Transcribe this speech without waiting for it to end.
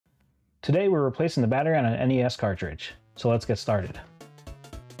Today we're replacing the battery on an NES cartridge, so let's get started.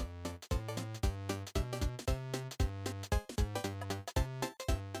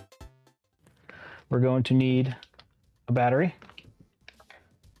 We're going to need a battery,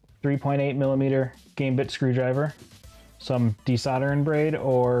 3.8mm game bit screwdriver, some desoldering braid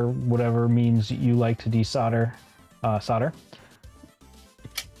or whatever means you like to desolder, soldering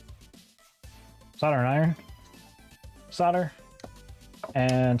iron, solder,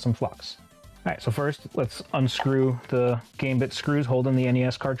 and some flux. All right, so first let's unscrew the game bit screws holding the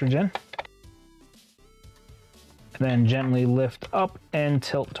NES cartridge in. And then gently lift up and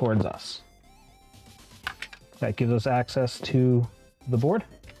tilt towards us. That gives us access to the board.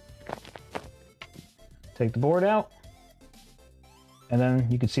 Take the board out, and then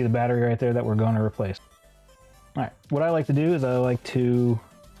you can see the battery right there that we're going to replace. All right, what I like to do is I like to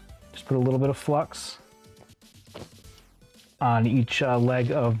just put a little bit of flux on each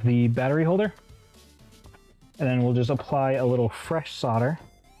leg of the battery holder, and then we'll just apply a little fresh solder.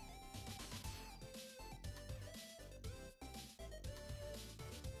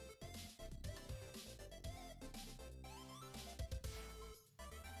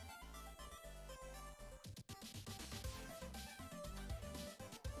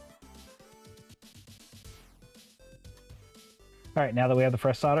 All right, now that we have the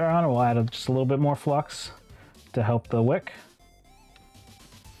fresh solder on, we'll add just a little bit more flux to help the wick.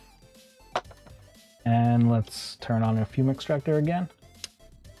 And let's turn on our fume extractor again.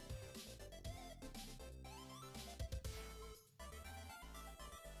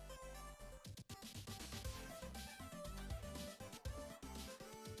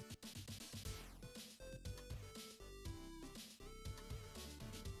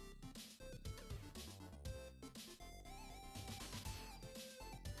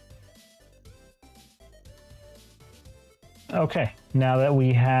 Okay, now that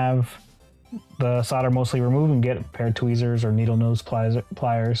we have the solder mostly removed, and get a pair of tweezers or needle nose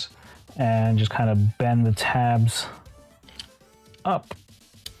pliers and just kind of bend the tabs up.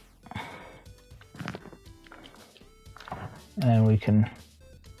 And we can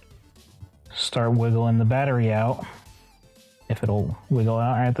start wiggling the battery out. If it'll wiggle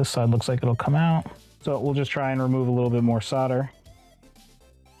out. All right, this side looks like it'll come out. So we'll just try and remove a little bit more solder.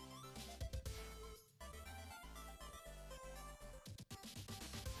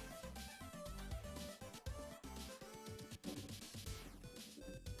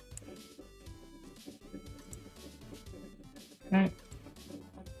 Okay.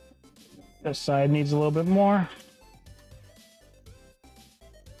 This side needs a little bit more.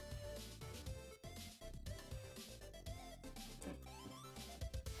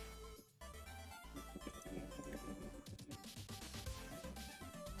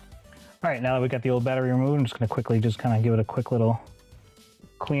 All right, now that we got the old battery removed, I'm just going to quickly just kind of give it a quick little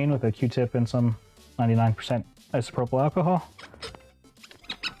clean with a Q-tip and some 99% isopropyl alcohol.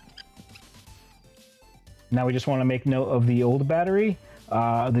 Now we just want to make note of the old battery.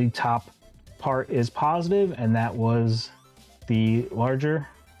 The top part is positive, and that was the larger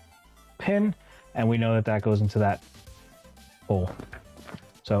pin, and we know that that goes into that hole.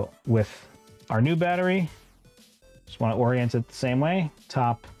 So with our new battery, just want to orient it the same way.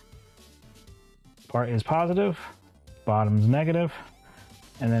 Top part is positive, bottom's negative,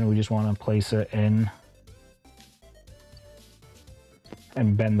 and then we just want to place it in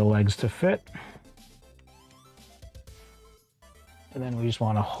and bend the legs to fit. And then we just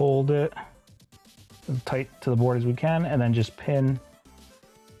want to hold it as tight to the board as we can, and then just pin,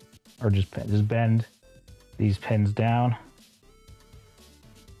 or just bend these pins down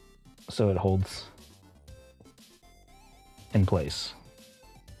so it holds in place.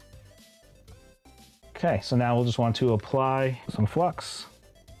 Okay, so now we'll just want to apply some flux.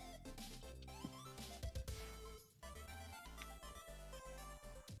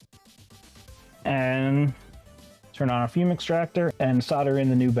 And turn on our fume extractor and solder in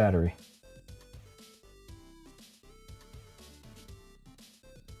the new battery.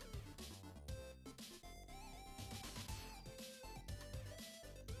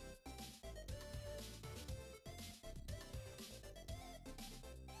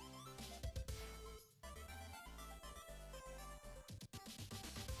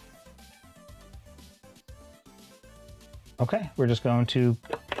 Okay, we're just going to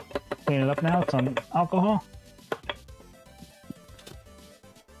clean it up now with some alcohol.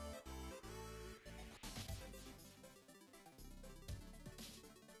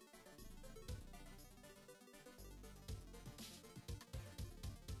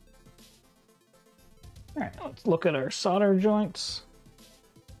 All right, let's look at our solder joints.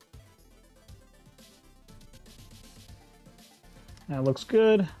 That looks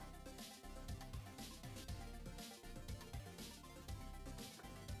good.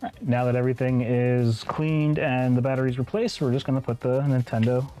 Right, now that everything is cleaned and the battery's replaced, we're just going to put the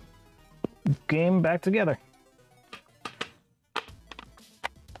Nintendo game back together.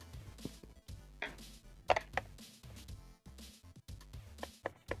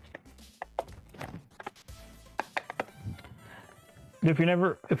 If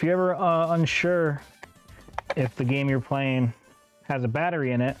you're ever unsure if the game you're playing has a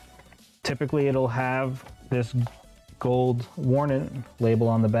battery in it, typically it'll have this gold warning label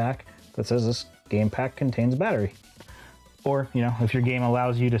on the back that says this game pack contains a battery. Or, you know, if your game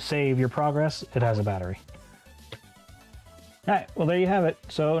allows you to save your progress, it has a battery. All right, well, there you have it.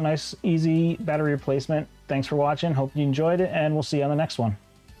 So nice, easy battery replacement. Thanks for watching. Hope you enjoyed it, and we'll see you on the next one.